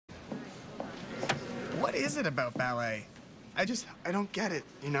What is it about ballet? I don't get it,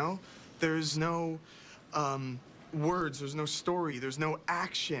 you know? There's no, words, there's no story, there's no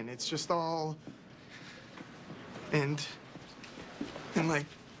action. It's just all... And like...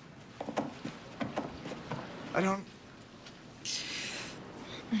 I don't...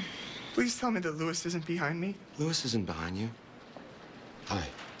 Please tell me that Louis isn't behind me. Louis isn't behind you. Hi.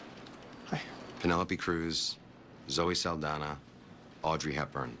 Hi. Penelope Cruz, Zoe Saldana, Audrey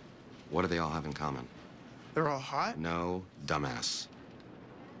Hepburn. What do they all have in common? They're all hot? No, dumbass.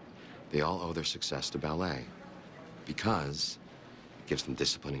 They all owe their success to ballet because it gives them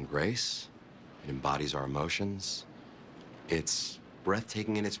discipline and grace. It embodies our emotions. It's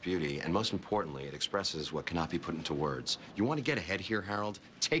breathtaking in its beauty, and most importantly, it expresses what cannot be put into words. You want to get ahead here, Harold?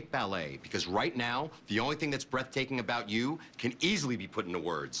 Take ballet, because right now, the only thing that's breathtaking about you can easily be put into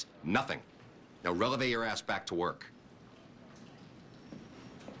words. Nothing. Now, releve your ass back to work.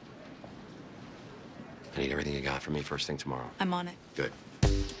 I need everything you got for me first thing tomorrow. I'm on it. Good.